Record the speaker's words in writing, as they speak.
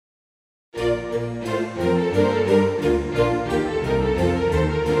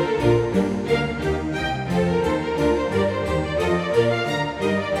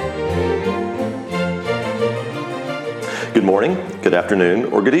morning, good afternoon,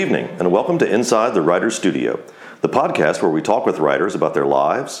 or good evening, and welcome to Inside the Writer's Studio, the podcast where we talk with writers about their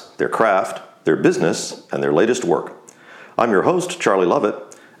lives, their craft, their business, and their latest work. I'm your host, Charlie Lovett,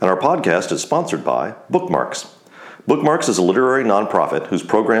 and our podcast is sponsored by Bookmarks. Bookmarks is a literary nonprofit whose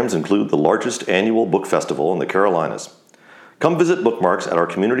programs include the largest annual book festival in the Carolinas. Come visit Bookmarks at our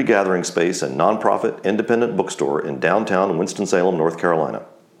community gathering space and nonprofit independent bookstore in downtown Winston-Salem, North Carolina.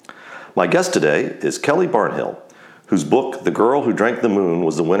 My guest today is Kelly Barnhill, whose book, The Girl Who Drank the Moon,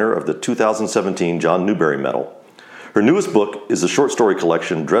 was the winner of the 2017 John Newbery Medal. Her newest book is the short story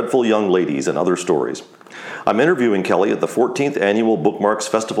collection Dreadful Young Ladies and Other Stories. I'm interviewing Kelly at the 14th Annual Bookmarks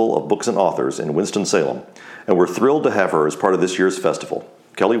Festival of Books and Authors in Winston-Salem, and we're thrilled to have her as part of this year's festival.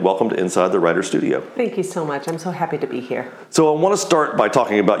 Kelly, welcome to Inside the Writer's Studio. Thank you so much. I'm so happy to be here. So I want to start by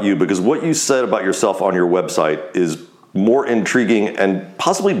talking about you, because what you said about yourself on your website is more intriguing and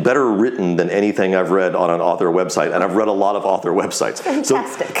possibly better written than anything I've read on an author website, and I've read a lot of author websites.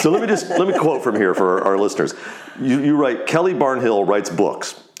 Fantastic. So let me quote from here for our listeners. You write, Kelly Barnhill writes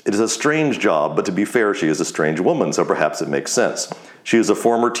books. It is a strange job, but to be fair, she is a strange woman, so perhaps it makes sense. She is a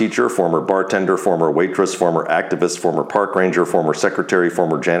former teacher, former bartender, former waitress, former activist, former park ranger, former secretary,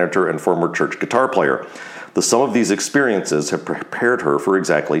 former janitor, and former church guitar player. The sum of these experiences have prepared her for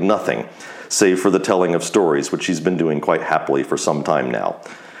exactly nothing, save for the telling of stories, which she's been doing quite happily for some time now.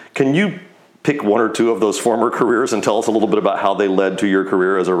 Can you pick one or two of those former careers and tell us a little bit about how they led to your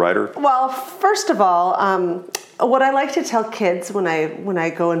career as a writer? Well, first of all, what I like to tell kids when I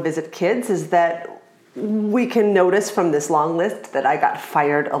go and visit kids is that we can notice from this long list that I got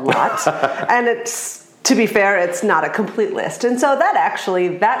fired a lot. And to be fair, it's not a complete list. And so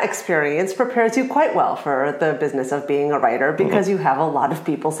that experience prepares you quite well for the business of being a writer, because you have a lot of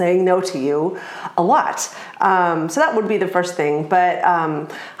people saying no to you a lot. So that would be the first thing. But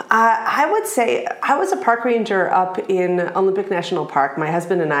I would say I was a park ranger up in Olympic National Park. My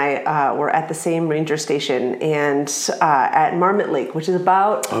husband and I were at the same ranger station and at Marmot Lake, which is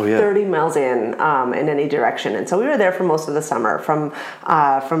about 30 miles in any direction. And so we were there for most of the summer, from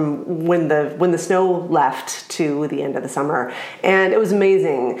when the snow left to the end of the summer, and it was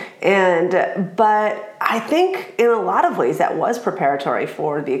amazing. But I think in a lot of ways that was preparatory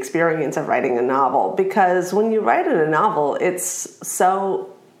for the experience of writing a novel, because when you write in a novel, it's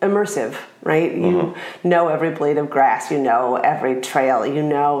so immersive, right? You know every blade of grass, you know every trail, you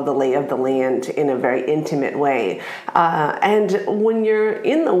know the lay of the land in a very intimate way. And when you're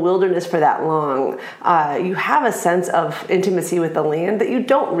in the wilderness for that long, you have a sense of intimacy with the land that you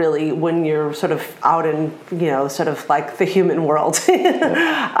don't really when you're sort of out in, sort of like the human world,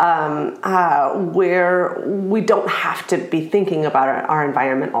 where we don't have to be thinking about our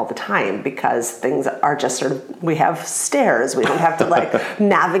environment all the time, because things are just sort of, we have stairs, we don't have to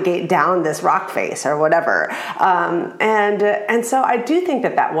navigate down this rock face or whatever. And so I do think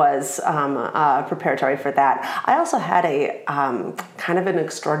that was preparatory for that. I also had a kind of an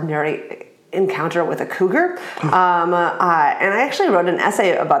extraordinary encounter with a cougar, and I actually wrote an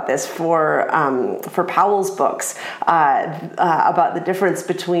essay about this for Powell's books, about the difference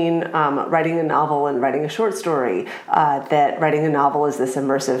between writing a novel and writing a short story. That writing a novel is this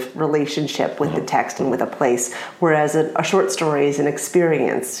immersive relationship with the text and with a place, whereas a short story is an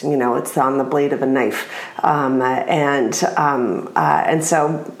experience. It's on the blade of a knife, and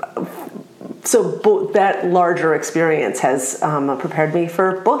so that larger experience has prepared me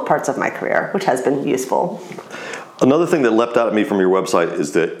for both parts of my career, which has been useful. Another thing that leapt out at me from your website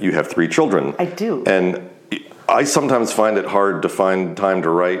is that you have 3 children. I do. And I sometimes find it hard to find time to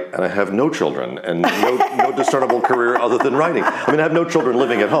write, and I have no children and no discernible career other than writing. I mean, I have no children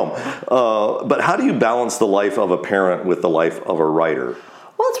living at home. But how do you balance the life of a parent with the life of a writer?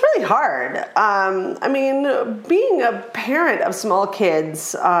 Well, it's really hard. Being a parent of small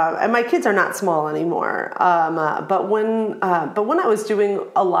kids, and my kids are not small anymore. But when I was doing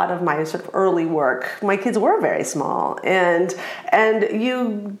a lot of my sort of early work, my kids were very small, and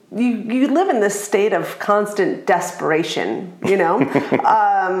you live in this state of constant desperation,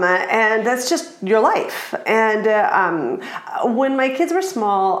 and that's just your life. And when my kids were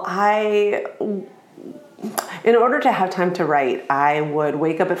small, in order to have time to write, I would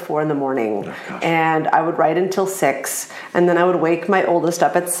wake up at 4 a.m. And I would write until 6, and then I would wake my oldest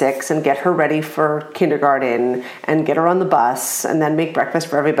up at 6 and get her ready for kindergarten and get her on the bus and then make breakfast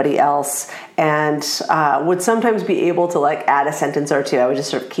for everybody else. and would sometimes be able to like add a sentence or two. I would just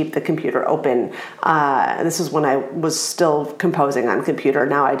sort of keep the computer open. This is when I was still composing on computer.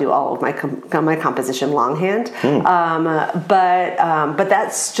 Now I do all of my composition longhand. But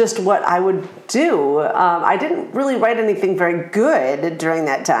that's just what I would do. I didn't really write anything very good during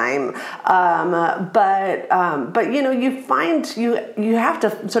that time. But you know, you have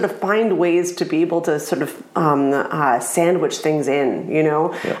to sort of find ways to be able to sort of sandwich things in, you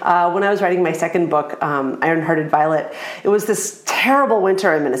know. Yeah. When I was writing my second book, Iron-Hearted Violet, it was this terrible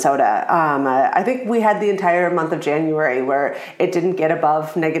winter in Minnesota. I think we had the entire month of January where it didn't get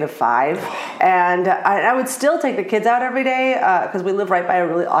above -5. And I would still take the kids out every day because we live right by a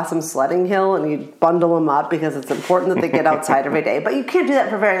really awesome sledding hill, and you bundle them up because it's important that they get outside every day. But you can't do that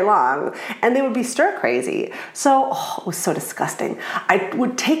for very long. And they would be stir crazy. So, it was so disgusting. I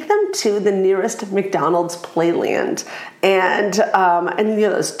would take them to the nearest McDonald's Playland. And you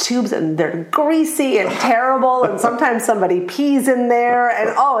know, those tubes, and they're greasy and terrible, and sometimes somebody pees in there, and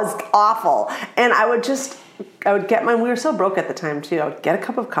it's awful. And I would get we were so broke at the time too. I would get a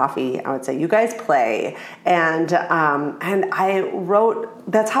cup of coffee. I would say, "You guys play," and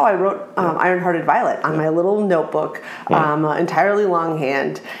that's how I wrote Iron-Hearted Violet on my little notebook, entirely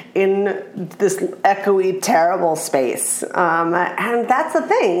longhand in this echoey, terrible space. And that's the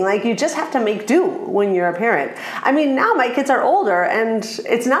thing. Like, you just have to make do when you're a parent. I mean, now my kids are older, and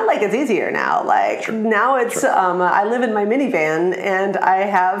it's not like it's easier now. Like, now it's I live in my minivan, and I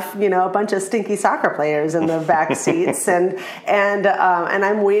have, you know, a bunch of stinky soccer players in the back seats, and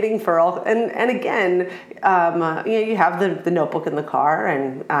I'm waiting for all. And again, you know, you have the notebook in the car, and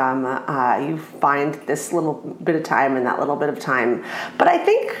you find this little bit of time and that little bit of time. But I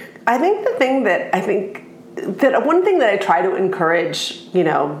think the thing that one thing that I try to encourage, you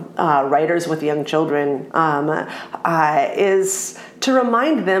know, writers with young children is to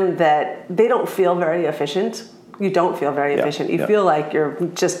remind them that they don't feel very efficient. You don't feel very efficient. You feel like you're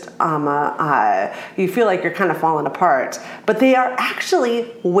just, you feel like you're kind of falling apart. But they are actually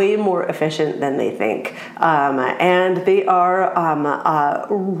way more efficient than they think. And they are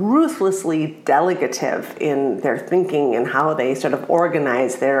ruthlessly delegative in their thinking and how they sort of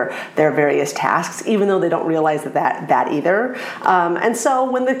organize their various tasks, even though they don't realize that either. And so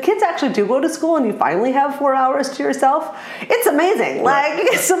when the kids actually do go to school and you finally have 4 hours to yourself, it's amazing. Like, you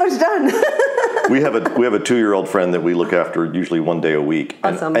get so much done. We have a 2-year-old friend that we look after usually one day a week.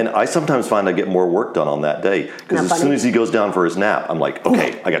 Awesome. And I sometimes find I get more work done on that day. Because as soon as he goes down for his nap, I'm like,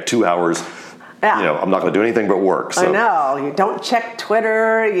 okay, I got 2 hours. Yeah. You know, I'm not going to do anything but work. So. I know. You don't check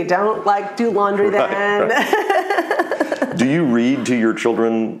Twitter. You don't, do laundry then. Right. Do you read to your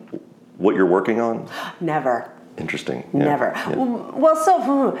children what you're working on? Never. Interesting. Yeah. Never. Yeah. Well,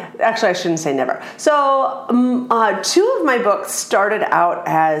 so actually, I shouldn't say never. So, 2 of my books started out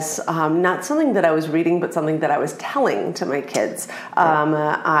as not something that I was reading, but something that I was telling to my kids.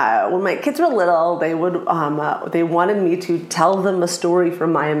 When my kids were little, they wanted me to tell them a story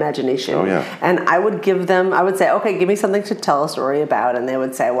from my imagination. Oh, yeah. And I would say, okay, give me something to tell a story about, and they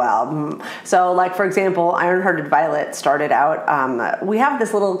would say, well, so like for example, Iron-Hearted Violet started out. We have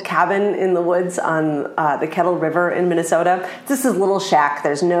this little cabin in the woods on the Kettle River in Minnesota. This is a little shack.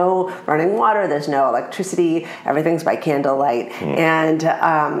 There's no running water. There's no electricity. Everything's by candlelight.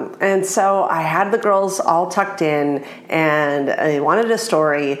 And so I had the girls all tucked in, and they wanted a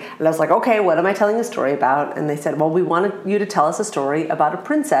story. And I was like, okay, what am I telling a story about? And they said, well, we wanted you to tell us a story about a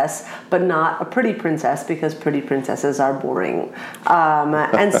princess, but not a pretty princess, because pretty princesses are boring.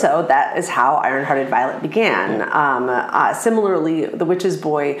 And so that is how Iron-Hearted Violet began. Similarly, The Witch's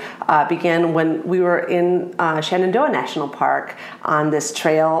Boy began when we were in Shenandoah National Park on this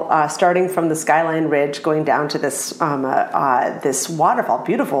trail, starting from the Skyline Ridge, going down to this this waterfall,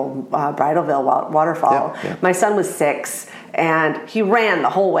 beautiful Bridalveil waterfall. Yeah. My son was 6, and he ran the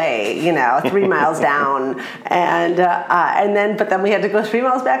whole way, 3 miles down, and then we had to go 3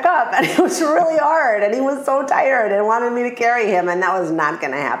 miles back up, and it was really hard, and he was so tired and wanted me to carry him, and that was not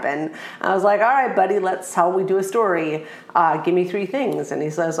going to happen. I was like, all right, buddy, that's how we do a story. Give me 3 things. And he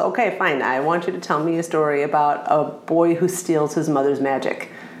says, okay, fine, I want you to tell me a story about a boy who steals his mother's magic.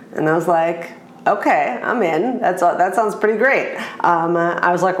 And I was like, okay, I'm in. That sounds pretty great.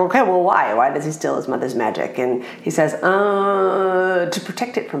 I was like, okay, well, why? Why does he steal his mother's magic? And he says, to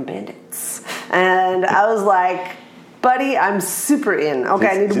protect it from bandits. And I was like, buddy, I'm super in. Okay,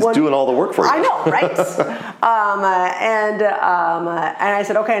 I need he's one. doing all the work for you. I know, right? And I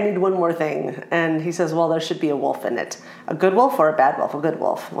said, okay, I need one more thing. And he says, well, there should be a wolf in it. A good wolf or a bad wolf? A good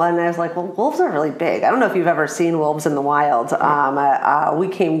wolf. Well, and I was like, well, wolves are really big. I don't know if you've ever seen wolves in the wild. We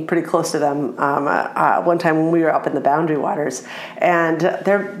came pretty close to them one time when we were up in the Boundary Waters, and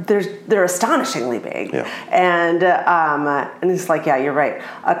they're astonishingly big. Yeah. And he's like, yeah, you're right.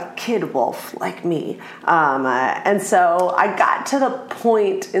 A kid wolf like me. And so I got to the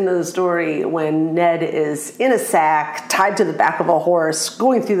point in the story when Ned is in a sack, tied to the back of a horse,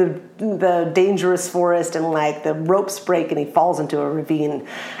 going through the dangerous forest, and like the ropes break and he falls into a ravine.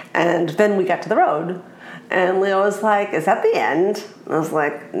 And then we got to the road. And Leo was like, is that the end? And I was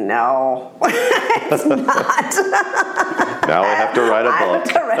like, no, it's not. Now I have to write a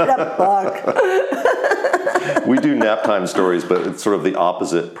book. We do nap time stories, but it's sort of the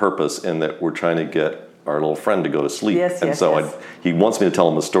opposite purpose in that we're trying to get our little friend to go to sleep. Yes, and so he wants me to tell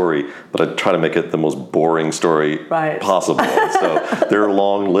him a story, but I try to make it the most boring story possible. And so there are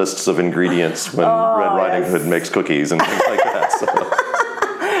long lists of ingredients when Red Riding Hood makes cookies and things like that. So.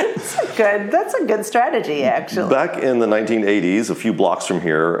 That's a good strategy, actually. Back in the 1980s, a few blocks from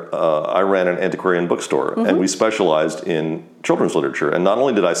here, I ran an antiquarian bookstore, and we specialized in children's literature. And not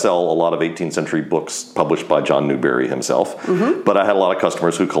only did I sell a lot of 18th century books published by John Newbery himself, but I had a lot of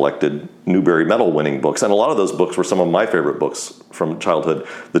customers who collected Newbery Medal winning books. And a lot of those books were some of my favorite books from childhood.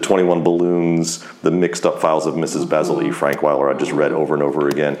 The 21 Balloons, the Mixed Up Files of Mrs. Basil E. Frankweiler, I just read over and over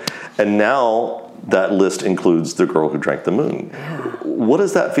again. And now that list includes The Girl Who Drank the Moon. Yeah. What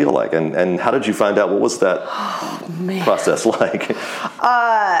does that feel like? And how did you find out? What was that process like?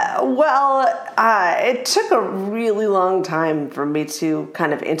 It took a really long time for me to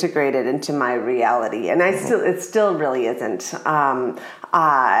kind of integrate it into my reality. And it still really isn't.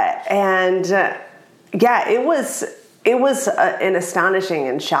 It was an astonishing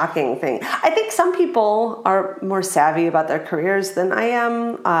and shocking thing. I think some people are more savvy about their careers than I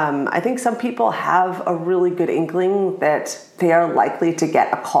am. I think some people have a really good inkling that they are likely to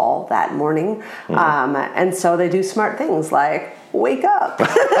get a call that morning. And so they do smart things like wake up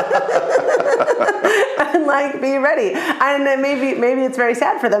and like be ready. And then maybe it's very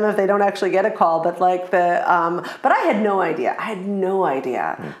sad for them if they don't actually get a call, but but I had no idea. I had no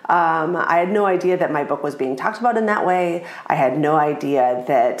idea that my book was being talked about in that way. I had no idea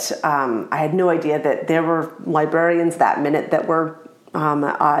that there were librarians that minute that were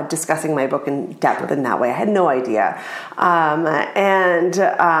discussing my book in depth in that way. I had no idea.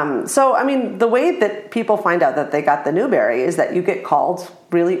 So, I mean, the way that people find out that they got the Newbery is that you get called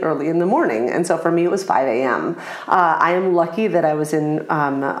really early in the morning. And so for me, it was 5 a.m. I am lucky that I was in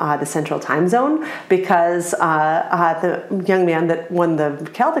the Central Time Zone because the young man that won the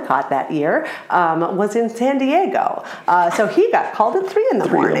Caldecott that year was in San Diego. So he got called at 3 in the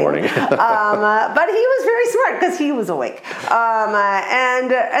morning. But he was very smart because he was awake.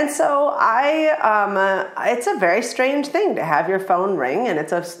 And so it's a very strange thing to have your phone ring and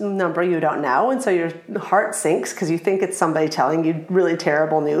it's a number you don't know. And so your heart sinks because you think it's somebody telling you really terrible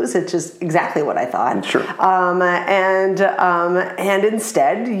news. It's just exactly what I thought. Sure. And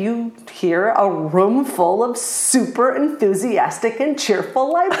instead you hear a room full of super enthusiastic and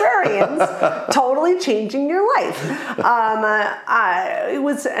cheerful librarians totally changing your life. And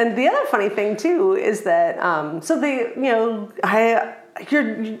the other funny thing too is that,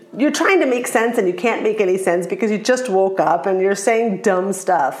 you're trying to make sense and you can't make any sense because you just woke up and you're saying dumb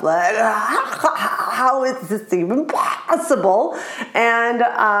stuff like, how is this even possible? And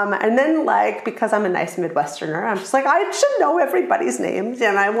then because I'm a nice Midwesterner, I'm just like, I should know everybody's names.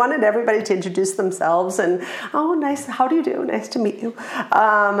 And I wanted everybody to introduce themselves and, oh, nice, how do you do? Nice to meet you.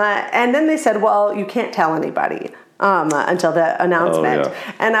 And then they said, well, you can't tell anybody. Until the announcement. Oh,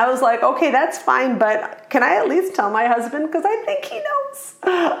 yeah. And I was like, okay, that's fine, but can I at least tell my husband? Because I think he knows.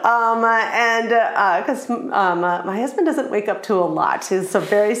 Because my husband doesn't wake up to a lot. He's a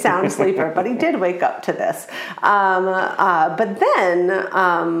very sound sleeper, but he did wake up to this. But then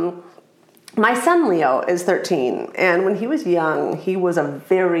my son Leo is 13, and when he was young, he was a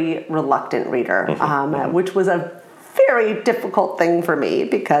very reluctant reader, which was a very difficult thing for me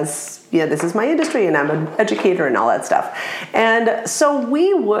because this is my industry and I'm an educator and all that stuff. And so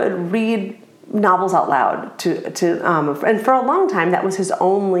we would read novels out loud and for a long time that was his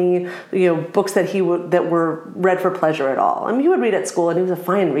only books that were read for pleasure at all. I mean, he would read at school and he was a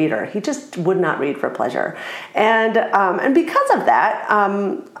fine reader. He just would not read for pleasure. And because of that,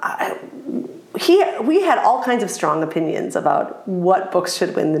 we had all kinds of strong opinions about what books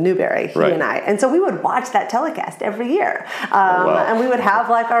should win the Newbery, he and I. And so we would watch that telecast every year. And we would have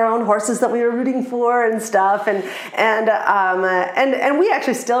like our own horses that we were rooting for and stuff. And we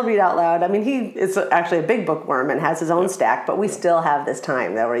actually still read out loud. I mean, he is actually a big bookworm and has his own stack, but we still have this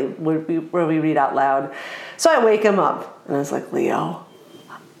time that where we read out loud. So I wake him up and I was like, Leo,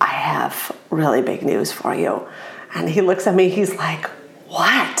 I have really big news for you. And he looks at me, he's like,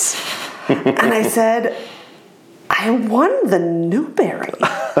 what? And I said, I won the Newbery.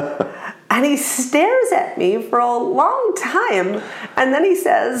 And he stares at me for a long time. And then he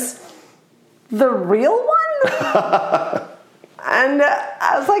says, the real one? And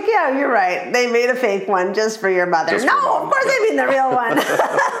I was like, yeah, you're right. They made a fake one just for your mother. Of course they mean the real one.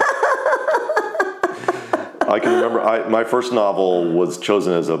 I can remember my first novel was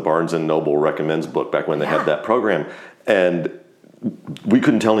chosen as a Barnes & Noble Recommends book back when they had that program. And we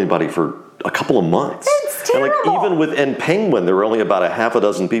couldn't tell anybody for a couple of months. It's terrible. And even Penguin, there were only about a half a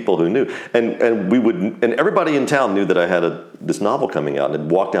dozen people who knew. And everybody in town knew that I had this novel coming out, and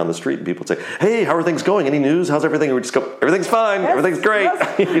I'd walk down the street and people would say, hey, how are things going? Any news? How's everything? And we'd just go, everything's fine. Yes, everything's great.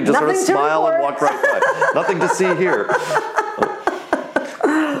 Yes. You just sort of smile and walk right by. Nothing to see here.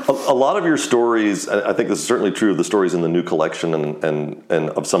 A lot of your stories, I think this is certainly true of the stories in the new collection and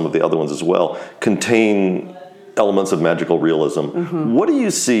of some of the other ones as well, contain elements of magical realism. Mm-hmm. What do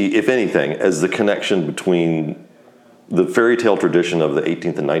you see, if anything, as the connection between the fairy tale tradition of the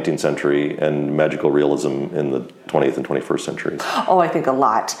 18th and 19th century and magical realism in the 20th and 21st centuries? Oh, I think a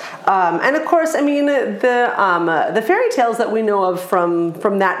lot. And of course, I mean, the fairy tales that we know of from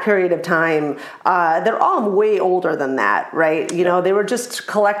that period of time, they're all way older than that, right? You know, they were just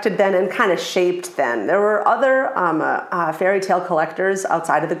collected then and kind of shaped then. There were other fairy tale collectors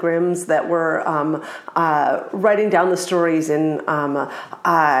outside of the Grimms that were writing down the stories in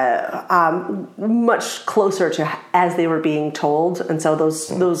much closer to as they were being told, and so those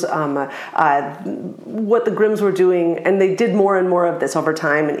what the Grimms were doing, and they did more and more of this over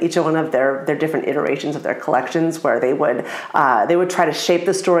time in each one of their different iterations of their collections, where they would try to shape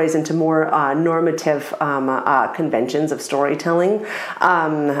the stories into more normative conventions of storytelling,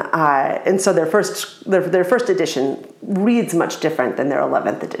 and so their first edition reads much different than their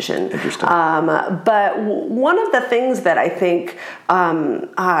 11th edition. Interesting. But one of the things that I think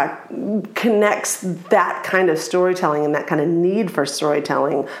connects that kind of storytelling and that kind of need for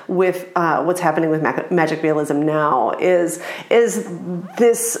storytelling with what's happening with magic realism now is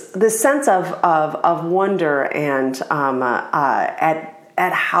this sense of wonder and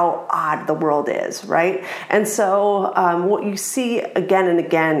at how odd the world is, right? And so what you see again and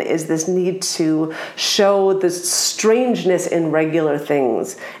again is this need to show the strangeness in regular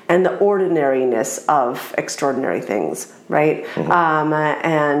things and the ordinariness of extraordinary things, right?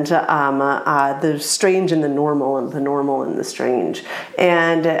 Mm-hmm. The strange in the normal and the normal in the strange.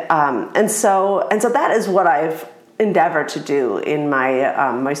 And so that is what I've endeavor to do in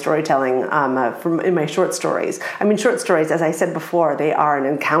my my storytelling in my short stories. I mean, short stories, as I said before, they are an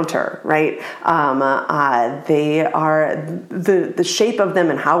encounter, right? They are the shape of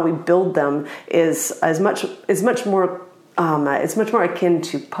them and how we build them is much more. It's much more akin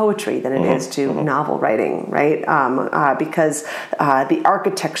to poetry than it is to novel writing, right? Because the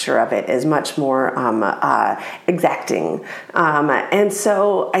architecture of it is much more exacting. And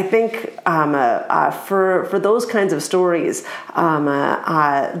so I think for those kinds of stories,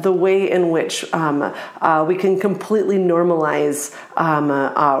 the way in which we can completely normalize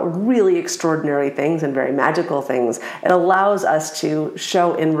really extraordinary things and very magical things, it allows us to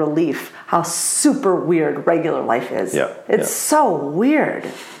show in relief how super weird regular life is. Yeah. It's so weird,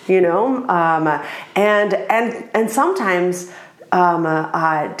 you know, and sometimes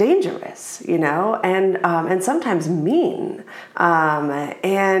dangerous, you know, and sometimes mean,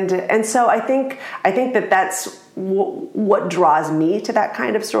 and so I think that's what draws me to that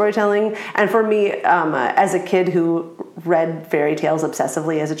kind of storytelling. And for me, as a kid who read fairy tales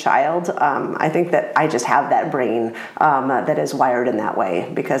obsessively as a child, I think that I just have that brain that is wired in that way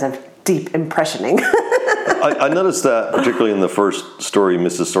because of deep impressioning. I noticed that particularly in the first story,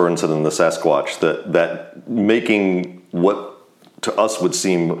 Mrs. Sorensen and the Sasquatch, that making what to us would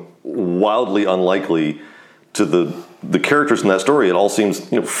seem wildly unlikely to the characters in that story, it all seems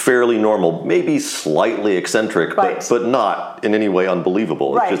fairly normal, maybe slightly eccentric, right, but not in any way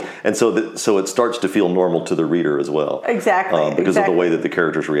unbelievable. Right. And so it starts to feel normal to the reader as well. Exactly. Because of the way that the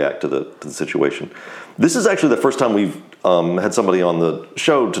characters react to the situation. This is actually the first time we've had somebody on the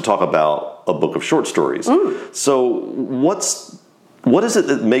show to talk about a book of short stories. So what's What is it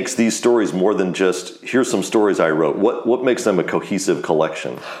that makes these stories more than just, here's some stories I wrote? What makes them a cohesive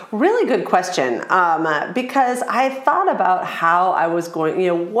collection? Really good question, because I thought about how I was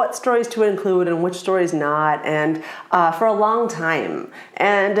going, what stories to include and which stories not, and for a long time.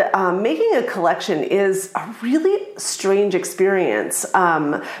 And making a collection is a really strange experience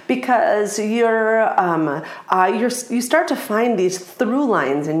because you start to find these through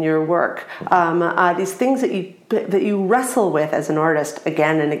lines in your work, these things that you wrestle with as an artist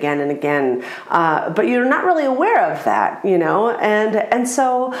again and again and again, but you're not really aware of that, and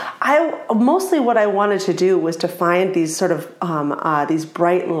so mostly what I wanted to do was to find these sort of these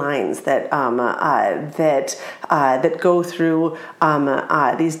bright lines that go through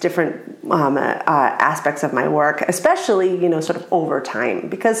these different aspects of my work, especially sort of over time,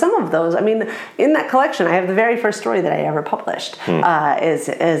 because some of those, in that collection, I have the very first story that I ever published is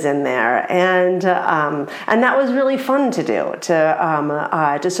in there, and that was really fun to do,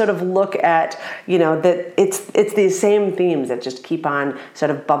 to sort of look at that it's these same themes that just keep on sort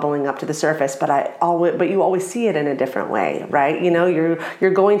of bubbling up to the surface, but you always see it in a different way, right?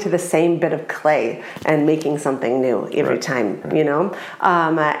 You're going to the same bit of clay and making something new every time,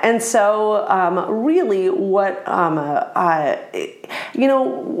 and so really what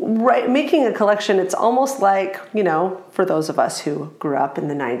making a collection, it's almost like for those of us who grew up in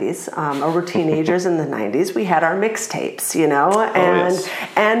the 90s or were teenagers in the 90s, we had our mixtapes,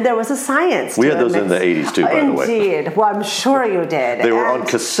 and there was a science to we had those in the 80s too, by the way. Indeed. Well, I'm sure you did. They were on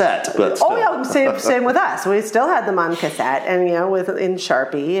cassette, but still. Oh yeah, same with us. We still had them on cassette and in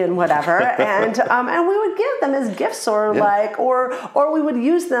Sharpie and whatever, and we would give them as gifts or we would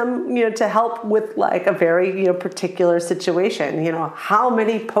use them to help with like a very particular situation. How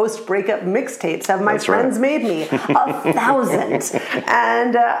many post-breakup mixtapes have my friends made me? 1,000.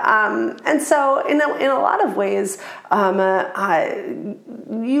 And so in a lot of ways,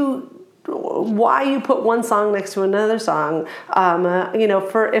 why you put one song next to another song,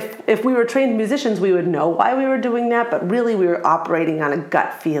 for if we were trained musicians, we would know why we were doing that, but really we were operating on a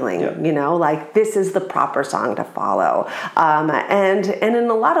gut feeling, like this is the proper song to follow. And in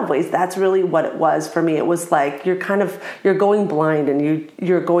a lot of ways, that's really what it was for me. It was like you're going blind and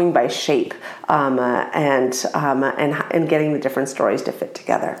you're going by shape, and getting the different stories to fit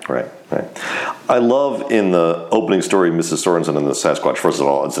together. Right. I love in the opening story, Mrs. Sorensen and the Sasquatch. First of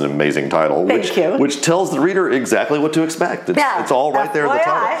all, it's an amazing title, which tells the reader exactly what to expect. It's all right there in the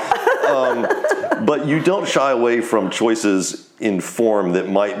title. But you don't shy away from choices in form that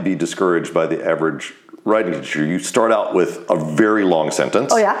might be discouraged by the average writing teacher. You start out with a very long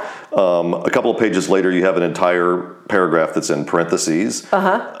sentence. Oh yeah. A couple of pages later, you have an entire paragraph that's in parentheses.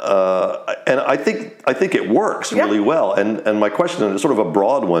 And I think it works really well. And my question, and sort of a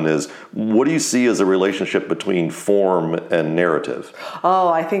broad one, is what do you see as a relationship between form and narrative? Oh,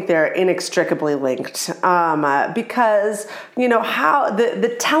 I think they're inextricably linked. Because how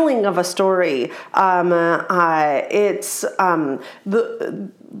the telling of a story, it's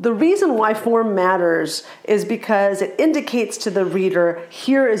the reason why form matters is because it indicates to the reader,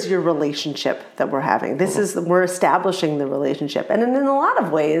 here is your relationship that we're having. We're establishing the relationship. And in a lot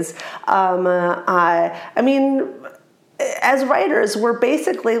of ways, as writers, we're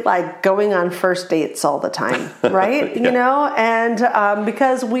basically like going on first dates all the time, right? And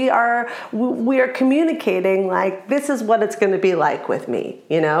because we are communicating like, this is what it's going to be like with me,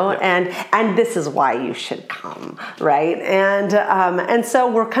 and this is why you should come, right? And so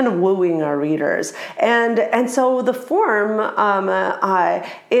we're kind of wooing our readers, and so the form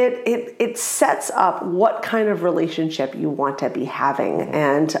it sets up what kind of relationship you want to be having,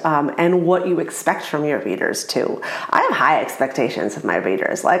 and what you expect from your readers too. I have high expectations of my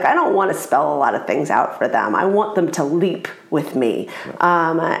readers. Like, I don't want to spell a lot of things out for them. I want them to leap with me.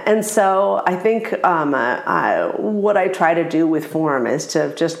 And so I think what I try to do with form is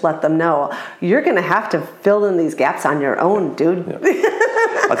to just let them know, you're going to have to fill in these gaps on your own, dude.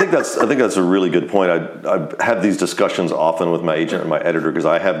 I think that's a really good point. I have these discussions often with my agent and my editor because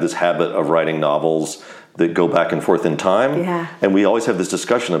I have this habit of writing novels that go back and forth in time. Yeah. And we always have this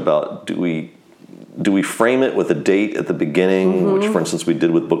discussion about, do we frame it with a date at the beginning, which, for instance, we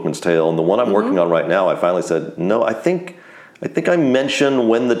did with Bookman's Tale. And the one I'm working on right now, I finally said, no, I think I mention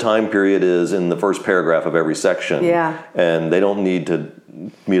when the time period is in the first paragraph of every section. Yeah. And they don't need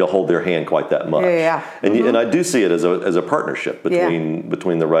me to hold their hand quite that much. Yeah. And I do see it as a partnership between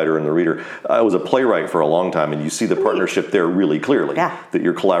the writer and the reader. I was a playwright for a long time, and you see the partnership there really clearly. Yeah. That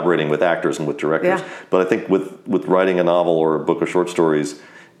you're collaborating with actors and with directors. Yeah. But I think with writing a novel or a book of short stories,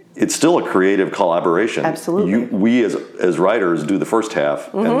 it's still a creative collaboration. Absolutely. We as writers do the first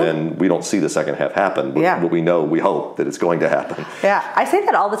half, and then we don't see the second half happen. But we know, we hope that it's going to happen. Yeah, I say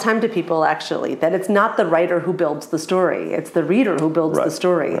that all the time to people, actually, that it's not the writer who builds the story; it's the reader who builds the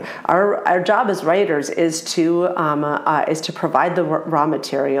story. Right. Our job as writers is to provide the raw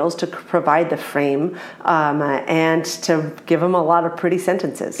materials, to provide the frame, and to give them a lot of pretty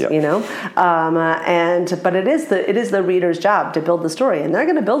sentences. But it is the reader's job to build the story, and they're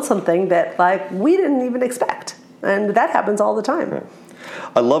going to build something that we didn't even expect, and that happens all the time. Right.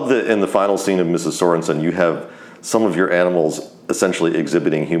 I love that in the final scene of Mrs. Sorensen, you have some of your animals essentially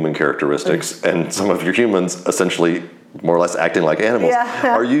exhibiting human characteristics, and some of your humans essentially more or less acting like animals.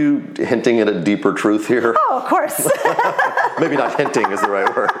 Yeah. Are you hinting at a deeper truth here? Oh, of course. Maybe not hinting is the right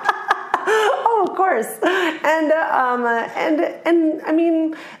word. Oh, of course. And I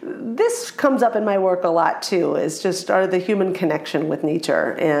mean, this comes up in my work a lot too. Is just the human connection with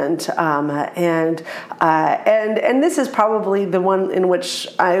nature, and this is probably the one in which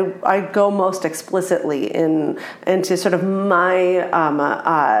I go most explicitly into sort of my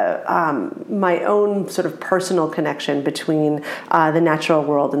my own sort of personal connection between the natural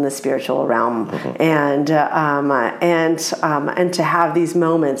world and the spiritual realm, and to have these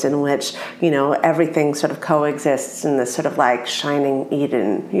moments in which everything sort of coexists in this sort of shining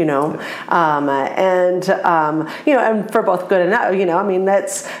Eden, and for both good and not, I mean,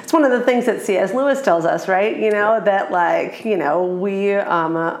 it's one of the things that C.S. Lewis tells us, right? That we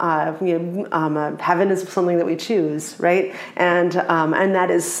heaven is something that we choose, right? And that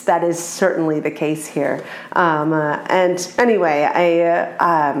is certainly the case here. And anyway, I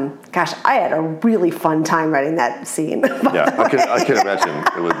had a really fun time writing that scene. Yeah, I can imagine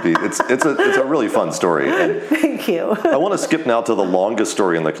it would be. It's a really fun story. And thank you. I want to skip now to the longest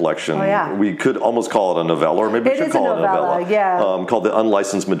story in the collection. Oh, yeah. We could almost call it a novella, or maybe we should call it a novella. Yeah. Called The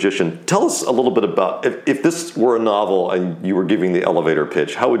Unlicensed Magician. Tell us a little bit about, if this were a novel and you were giving the elevator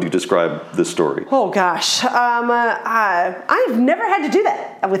pitch, how would you describe this story? Oh, gosh. I've never had to do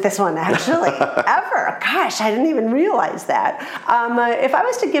that with this one, actually, ever. Gosh, I didn't even realize that. If I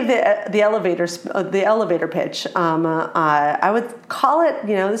was to give the elevator pitch, I would call it,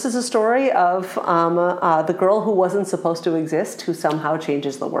 this is a story of the girl who wasn't supposed to exist, who somehow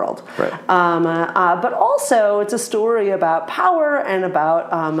changes the world. Right. But also, it's a story about power and about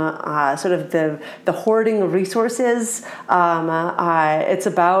sort of the hoarding of resources. It's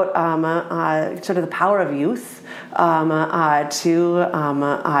about sort of the power of youth. To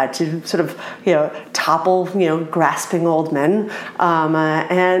sort of topple grasping old men,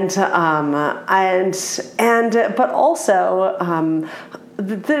 but also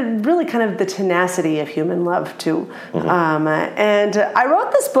the really kind of the tenacity of human love too. And I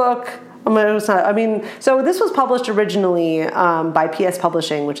wrote this book. So this was published originally by PS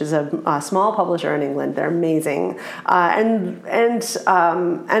Publishing, which is a small publisher in England. They're amazing, and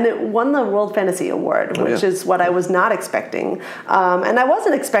it won the World Fantasy Award, which is what I was not expecting, and I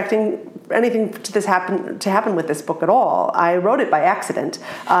wasn't expecting anything to happen with this book at all. I wrote it by accident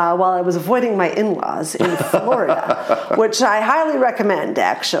while I was avoiding my in-laws in Florida, which I highly recommend,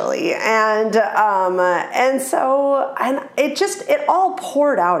 actually, and it all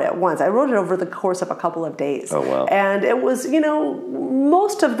poured out at once. I wrote it over the course of a couple of days. Oh, wow. And it was,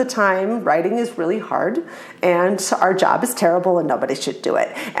 most of the time writing is really hard, and our job is terrible and nobody should do it.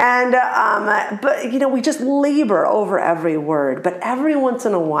 And, but we just labor over every word. But every once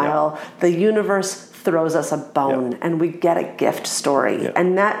in a while, the universe throws us a bone and we get a gift story.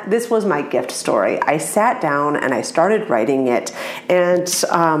 And this was my gift story. I sat down and I started writing it, and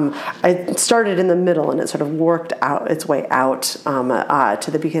I started in the middle and it sort of worked out its way out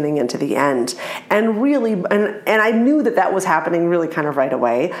to the beginning and to the end. And really, and I knew that was happening really kind of right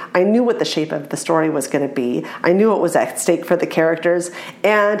away. I knew what the shape of the story was going to be. I knew what was at stake for the characters,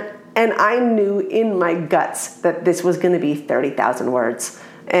 and I knew in my guts that this was going to be 30,000 words.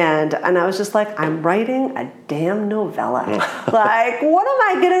 And I was just like, I'm writing a damn novella. What am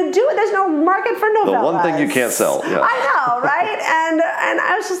I going to do? There's no market for novellas. The one thing you can't sell. Yeah. I know, right? And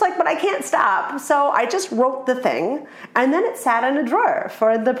I was just like, but I can't stop. So I just wrote the thing, and then it sat in a drawer,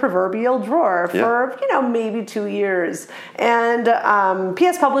 for the proverbial drawer, for, maybe 2 years. And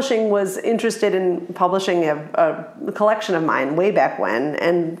PS Publishing was interested in publishing a collection of mine way back when.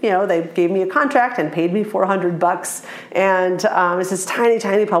 And, they gave me a contract and paid me $400. And it's this tiny,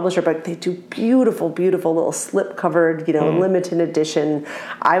 tiny publisher, but they do beautiful, beautiful little slip-covered, limited edition.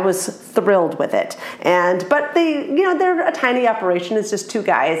 I was thrilled with it, but they're a tiny operation. It's just two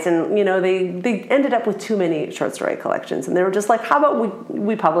guys, and they ended up with too many short story collections, and they were just like, "How about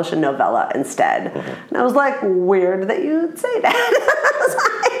we publish a novella instead?" And I was like, "Weird that you'd say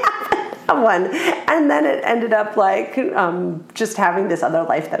that." have one. And then it ended up like just having this other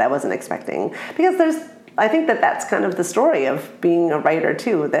life that I wasn't expecting. Because I think that's kind of the story of being a writer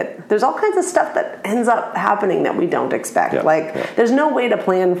too, that there's all kinds of stuff that ends up happening that we don't expect. There's no way to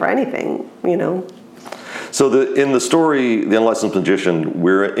plan for anything, you know. So in the story, The Unlicensed Magician,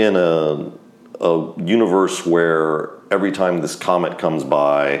 we're in a universe where every time this comet comes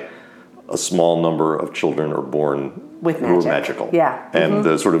by, a small number of children are born with who are magical. Yeah. And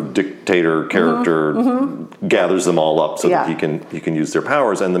the sort of dictator character gathers them all up so that he can use their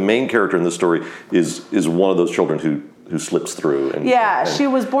powers. And the main character in the story is one of those children who slips through. And she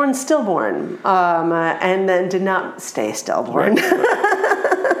was born stillborn, and then did not stay stillborn.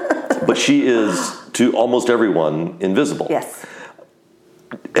 Right. But she is, to almost everyone, invisible. Yes.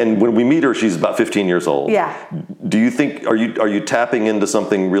 And when we meet her, she's about 15 years old. Yeah. Do you think, are you tapping into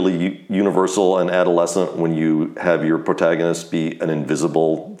something really universal and adolescent when you have your protagonist be an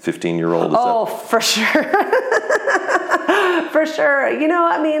invisible 15-year-old? For sure. For sure. You know,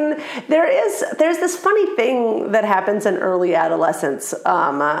 I mean, there's this funny thing that happens in early adolescence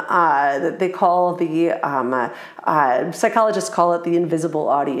that they call psychologists call it the invisible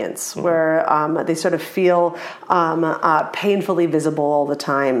audience, where they sort of feel painfully visible all the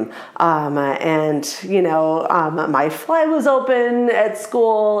time. And, you know, my fly was open at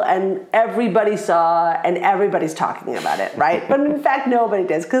school and everybody saw and everybody's talking about it, right? But in fact, nobody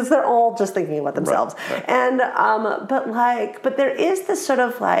does because they're all just thinking about themselves. Right. And, but there is this sort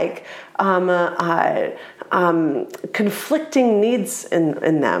of like, conflicting needs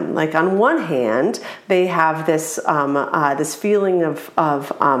in them. Like on one hand, they have this this feeling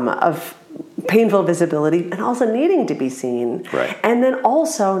of painful visibility and also needing to be seen, right. And then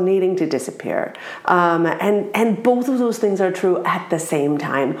also needing to disappear. And both of those things are true at the same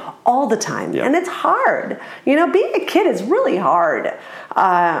time, all the time. Yeah. And it's hard. You know, being a kid is really hard.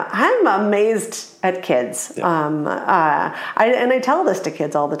 I'm amazed at kids. Yeah. I tell this to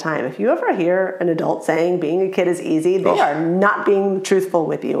kids all the time. If you ever hear an adult saying being a kid is easy, they are not being truthful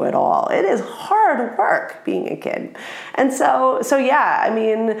with you at all. It is hard work being a kid. And so yeah, I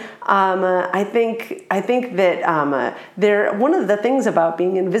mean, I think that one of the things about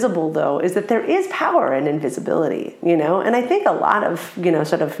being invisible, though, is that there is power in invisibility, you know. And I think a lot of, you know,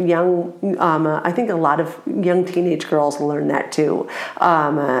 sort of young, I think a lot of young teenage girls learn that too.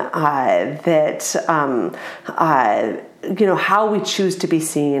 You know, how we choose to be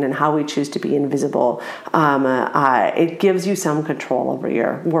seen and how we choose to be invisible, it gives you some control over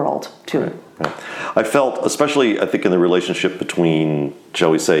your world too. Right. I felt, especially I think in the relationship between, shall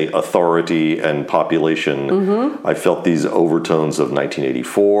we say, authority and population, I felt these overtones of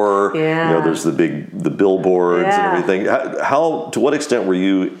 1984. Yeah. You know, there's the billboards and everything. How, to what extent were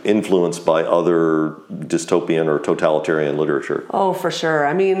you influenced by other dystopian or totalitarian literature? Oh, for sure.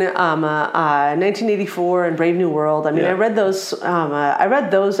 I mean, 1984 and Brave New World. I mean, I read those. I read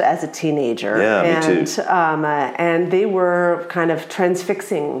those as a teenager. Yeah, me too. And they were kind of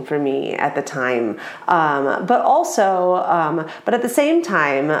transfixing for me at the time. But also, but at the same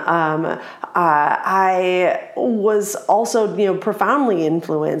time, I was also, you know, profoundly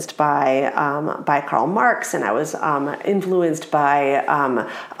influenced by Karl Marx, and I was influenced by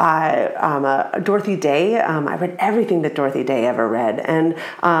Dorothy Day. I read everything that Dorothy Day ever read, and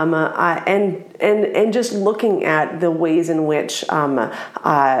just looking at the ways in which you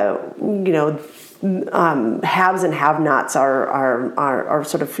know, haves and have-nots are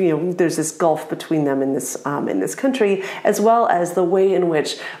sort of, you know, there's this gulf between them in this country, as well as the way in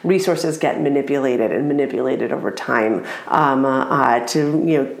which resources get manipulated over time to,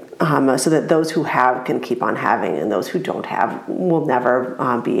 you know, so that those who have can keep on having, and those who don't have will never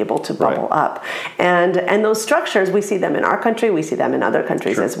be able to bubble up. And those structures, we see them in our country, we see them in other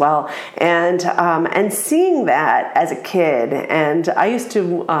countries as well. And seeing that as a kid, and I used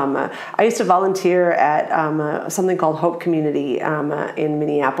to volunteer at something called Hope Community in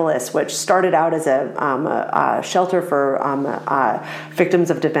Minneapolis, which started out as a shelter for victims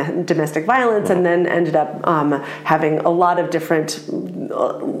of domestic violence, and then ended up having a lot of different.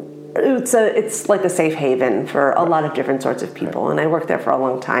 It's like a safe haven for a lot of different sorts of people, and I worked there for a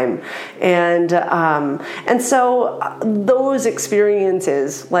long time, and so those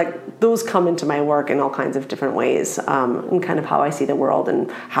experiences, like those, come into my work in all kinds of different ways, and kind of how I see the world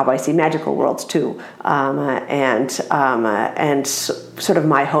and how I see magical worlds too, and sort of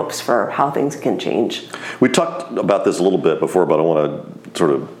my hopes for how things can change. We talked about this a little bit before, but I want to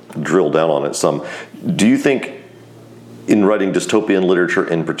sort of drill down on it some. Do you think, in writing dystopian literature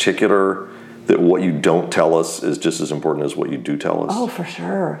in particular, that what you don't tell us is just as important as what you do tell us? Oh, for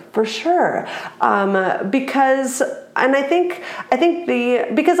sure. Because I think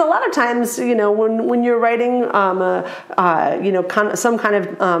because a lot of times, when you're writing, some kind of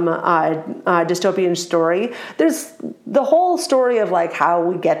dystopian story, there's the whole story of like how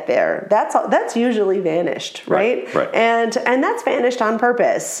we get there. That's usually vanished, right? Right. And that's vanished on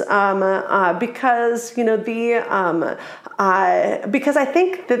purpose, because because I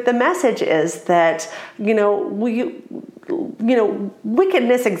think that the message is that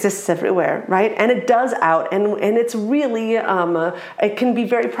wickedness exists everywhere, right? And it does out, and it's really it can be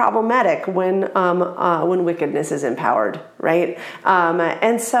very problematic when wickedness is empowered, right?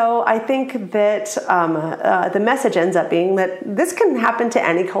 And so I think that the message ends up being that this can happen to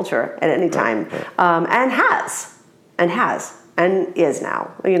any culture at any time, and is now,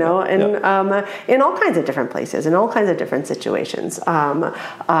 in all kinds of different places, in all kinds of different situations, where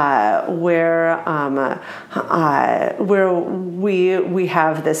we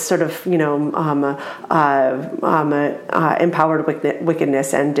have this sort of empowered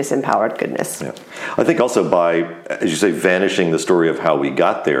wickedness and disempowered goodness. Yeah. I think also by, as you say, vanishing the story of how we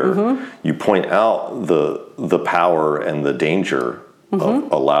got there, you point out the power and the danger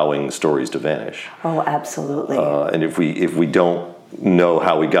of allowing stories to vanish. Oh, absolutely. And if we don't know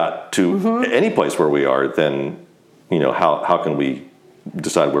how we got to any place where we are, then how can we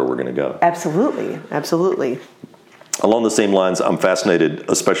decide where we're going to go? Absolutely. Along the same lines, I'm fascinated,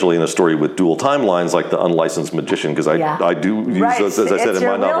 especially in a story with dual timelines like The Unlicensed Magician, because I do use those, as I said, in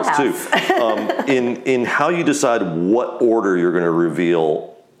my novels too. In how you decide what order you're going to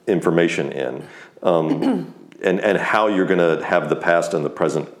reveal information in. And how you're going to have the past and the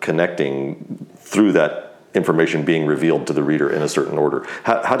present connecting through that information being revealed to the reader in a certain order.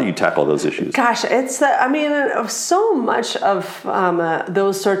 How do you tackle those issues? Gosh, so much of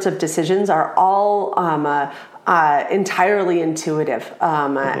those sorts of decisions are all entirely intuitive,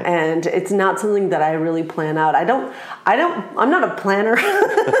 and it's not something that I really plan out. I'm not a planner.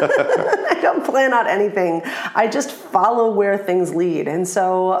 I don't plan out anything. I just follow where things lead. And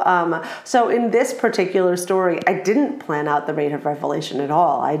so in this particular story, I didn't plan out the rate of revelation at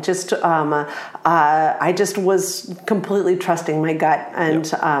all. I just was completely trusting my gut, and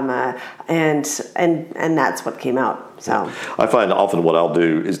that's what came out. So I find often what I'll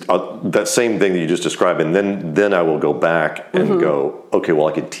do is that same thing that you just described, and then I will go back and go, okay, well,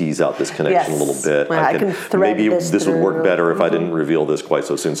 I could tease out this connection a little bit. Well, I can thread maybe this would work better if I didn't Mm-hmm. reveal this quite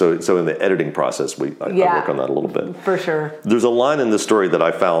so soon. So in the editing process, I work on that a little bit. For sure. There's a line in this story that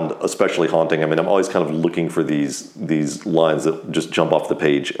I found especially haunting. I mean, I'm always kind of looking for these lines that just jump off the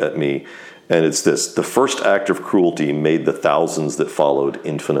page at me. And it's this: the first act of cruelty made the thousands that followed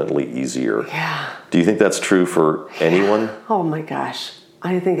infinitely easier. Yeah. Do you think that's true for anyone? Oh my gosh.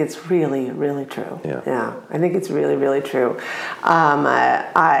 I think it's really, really true. Yeah. I think it's really, really true.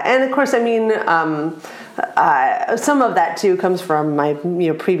 And of course, some of that too comes from my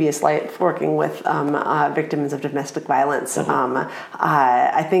previous life working with victims of domestic violence.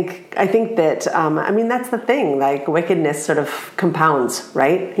 I think that that's the thing. Like, wickedness sort of compounds,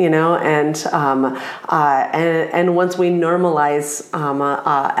 right? And once we normalize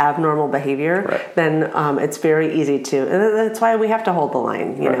abnormal behavior, right, then it's very easy to. That's why we have to hold the line,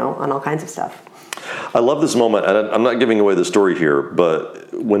 on all kinds of stuff. I love this moment, and I'm not giving away the story here,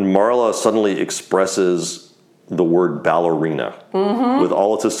 but when Marla suddenly expresses the word ballerina with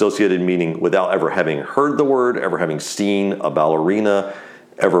all its associated meaning without ever having heard the word, ever having seen a ballerina,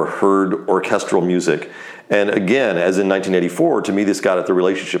 ever heard orchestral music. And again, as in 1984, to me this got at the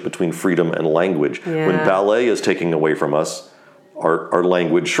relationship between freedom and language. Yeah. When ballet is taking away from us, our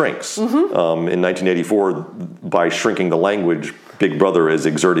language shrinks. In 1984, by shrinking the language, Big Brother is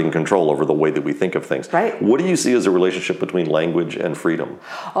exerting control over the way that we think of things. Right. What do you see as a relationship between language and freedom?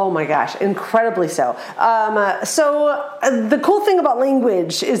 Oh my gosh, incredibly so. The cool thing about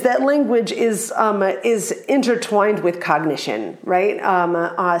language is that language is intertwined with cognition, right?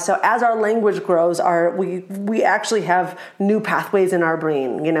 So as our language grows, we actually have new pathways in our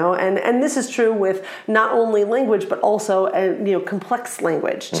brain, and this is true with not only language but also complex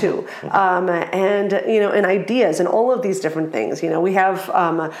language too, and ideas and all of these different things. We have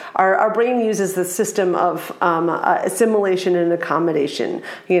our brain uses the system of assimilation and accommodation.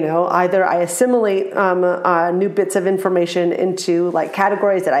 Either I assimilate new bits of information into like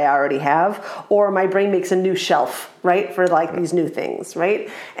categories that I already have, or my brain makes a new shelf, right, for like these new things, right?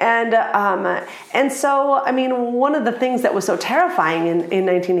 And so one of the things that was so terrifying in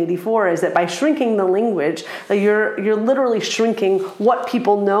 1984 is that by shrinking the language, you're literally shrinking what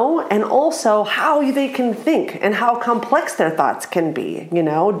people know and also how they can think and how complex their thoughts thoughts can be,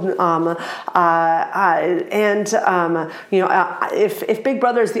 if Big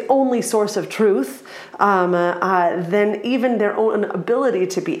Brother is the only source of truth, then even their own ability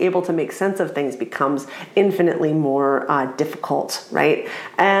to be able to make sense of things becomes infinitely more difficult, right?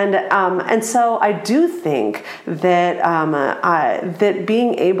 And so I do think that that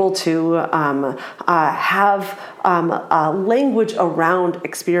being able to have language around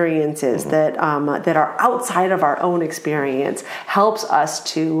experiences that are outside of our own experience helps us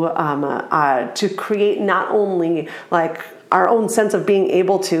to create not only like our own sense of being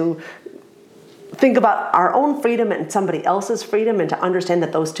able to think about our own freedom and somebody else's freedom, and to understand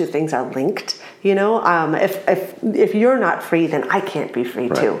that those two things are linked. If you're not free, then I can't be free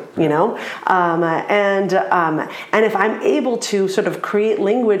too. And if I'm able to sort of create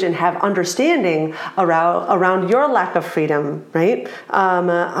language and have understanding around your lack of freedom, right?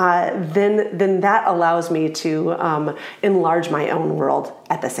 Then that allows me to enlarge my own world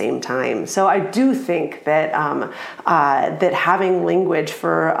at the same time. So I do think that that having language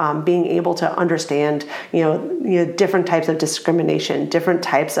for being able to understand, different types of discrimination, different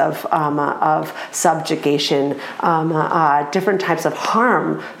types of subjugation, different types of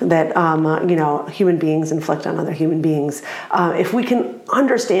harm that human beings inflict on other human beings. If we can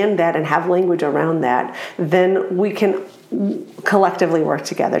understand that and have language around that, then we can collectively work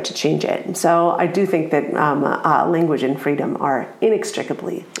together to change it. And so I do think that language and freedom are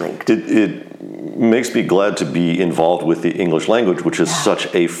inextricably linked. It makes me glad to be involved with the English language, which is such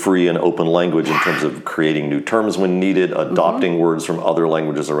a free and open language in terms of creating new terms when needed, adopting words from other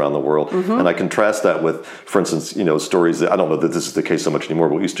languages around the world. And I contrast that with, for instance, stories that, I don't know that this is the case so much anymore,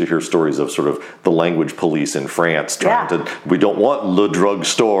 but we used to hear stories of sort of the language police in France trying to, we don't want le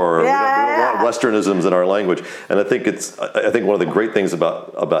drugstore, we don't want Westernisms in our language. And I think one of the great things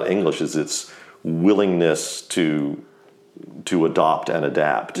about English is its willingness to adopt and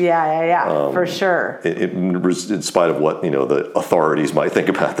adapt. For sure. In spite of what the authorities might think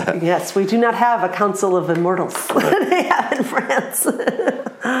about that. Yes, we do not have a council of immortals they have in France.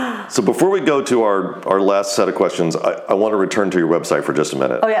 So before we go to our last set of questions, I want to return to your website for just a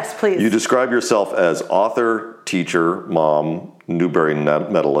minute. Oh yes, please. You describe yourself as author, teacher, mom, Newbery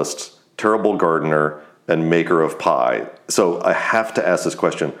medalist, terrible gardener, and maker of pie. So I have to ask this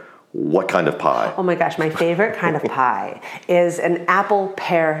question. What kind of pie? Oh my gosh, my favorite kind of pie is an apple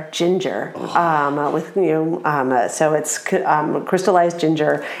pear ginger so it's crystallized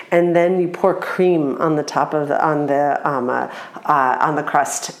ginger, and then you pour cream on the top of on the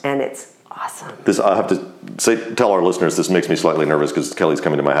crust, and it's awesome. I have to tell our listeners, this makes me slightly nervous because Kelly's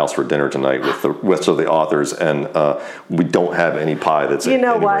coming to my house for dinner tonight with the rest of the authors, and we don't have any pie that's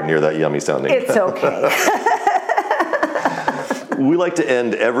anywhere near that yummy sounding. It's okay. We like to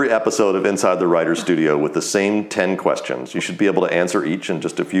end every episode of Inside the Writer's Studio with the same 10 questions. You should be able to answer each in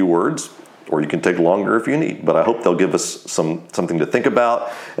just a few words, or you can take longer if you need. But I hope they'll give us something to think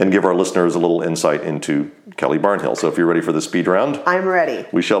about and give our listeners a little insight into Kelly Barnhill. So if you're ready for the speed round, I'm ready.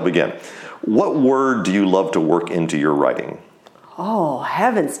 We shall begin. What word do you love to work into your writing? Oh,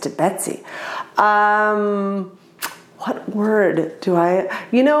 heavens to Betsy. What word do I...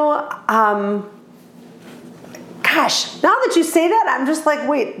 Gosh, now that you say that, I'm just like,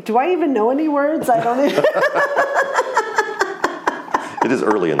 wait, do I even know any words? I don't even... It is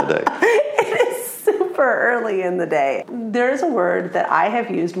early in the day. It is super early in the day. There is a word that I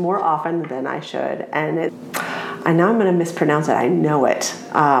have used more often than I should, and now I'm going to mispronounce it. I know it.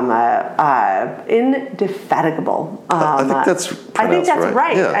 Indefatigable. I think that's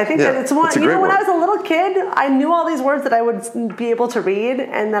right. Yeah, I think that it's one. When I was a little kid, I knew all these words that I would be able to read,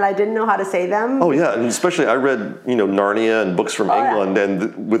 and that I didn't know how to say them. Oh yeah, and especially I read Narnia and books from England,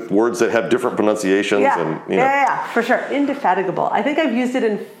 and with words that have different pronunciations. Yeah, for sure. Indefatigable. I think I've used it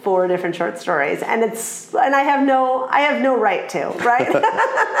in 4 different short stories, and I have no right to, right?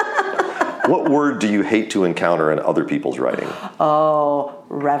 What word do you hate to encounter in other people's writing? Oh,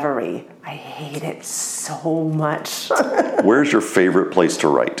 reverie. I hate it so much. Where's your favorite place to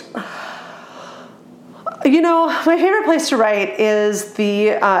write? My favorite place to write is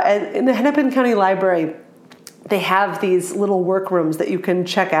in the Hennepin County Library. They have these little workrooms that you can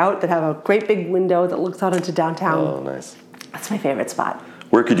check out that have a great big window that looks out into downtown. Oh, nice. That's my favorite spot.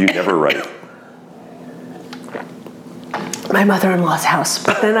 Where could you never write? My mother-in-law's house,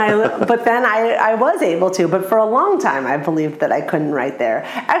 but then I was able to. But for a long time, I believed that I couldn't write there.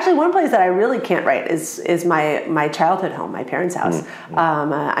 Actually, one place that I really can't write is my childhood home, my parents' house.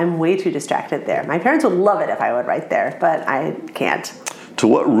 I'm way too distracted there. My parents would love it if I would write there, but I can't. To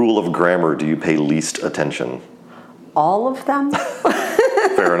what rule of grammar do you pay least attention? All of them.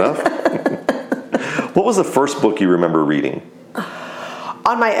 Fair enough. What was the first book you remember reading?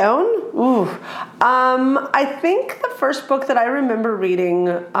 On my own? Ooh. I think the first book that I remember reading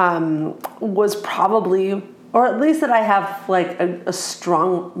was probably, or at least that I have like a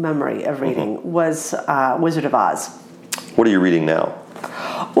strong memory of reading, was Wizard of Oz. What are you reading now?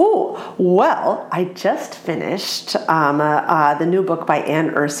 Oh, well, I just finished the new book by Anne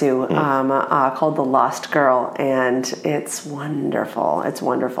Ursu called The Lost Girl, and it's wonderful. It's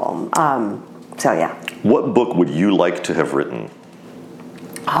wonderful. So, yeah. What book would you like to have written?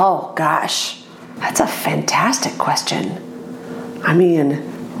 Oh, gosh. That's a fantastic question. I mean,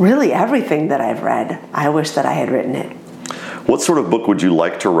 really everything that I've read, I wish that I had written it. What sort of book would you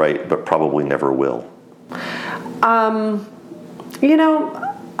like to write but probably never will? You know,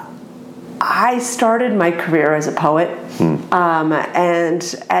 I started my career as a poet, and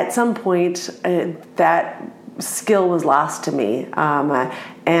at some point that skill was lost to me,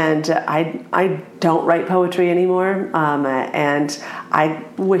 and I don't write poetry anymore, and I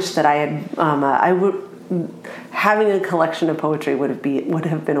wish that I had having a collection of poetry would have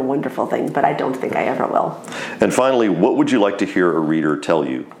been a wonderful thing, but I don't think I ever will. And finally, what would you like to hear a reader tell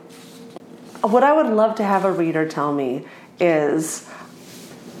you? What I would love to have a reader tell me is,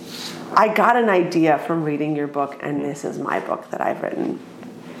 I got an idea from reading your book, and this is my book that I've written.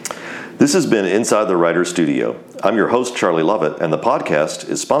 This has been Inside the Writer's Studio. I'm your host, Charlie Lovett, and the podcast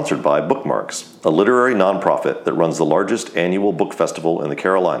is sponsored by Bookmarks, a literary nonprofit that runs the largest annual book festival in the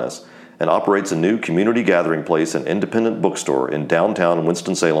Carolinas and operates a new community gathering place and independent bookstore in downtown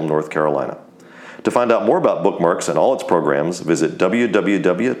Winston-Salem, North Carolina. To find out more about Bookmarks and all its programs, visit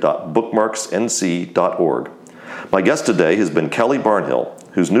www.bookmarksnc.org. My guest today has been Kelly Barnhill,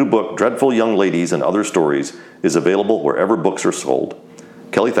 whose new book, Dreadful Young Ladies and Other Stories, is available wherever books are sold.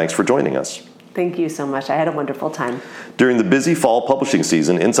 Kelly, thanks for joining us. Thank you so much. I had a wonderful time. During the busy fall publishing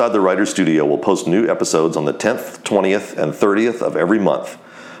season, Inside the Writer's Studio will post new episodes on the 10th, 20th, and 30th of every month.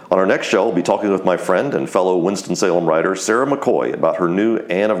 On our next show, I'll be talking with my friend and fellow Winston-Salem writer Sarah McCoy about her new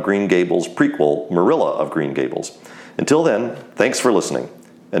Anne of Green Gables prequel, Marilla of Green Gables. Until then, thanks for listening,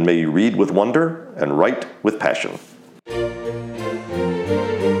 and may you read with wonder and write with passion.